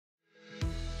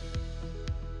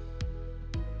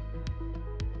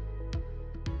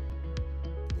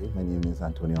My name is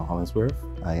Antonio Hollingsworth.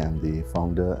 I am the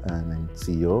founder and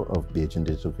CEO of Beijing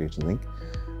Digital Creations Inc.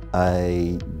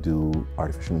 I do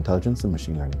artificial intelligence and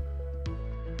machine learning.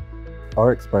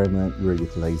 Our experiment, we're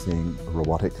utilizing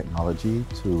robotic technology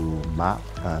to map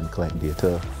and collect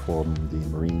data from the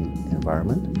marine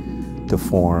environment to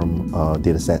form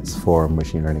data sets for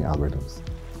machine learning algorithms.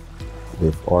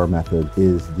 With our method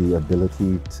is the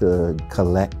ability to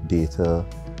collect data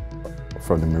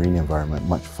from the marine environment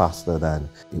much faster than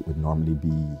it would normally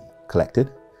be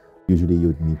collected. Usually you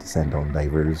would need to send down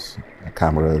divers,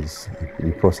 cameras.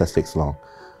 The process takes long.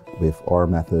 With our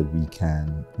method, we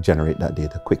can generate that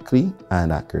data quickly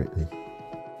and accurately.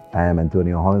 I am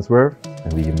Antonio Hollingsworth,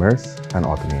 and we immerse and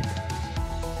automate.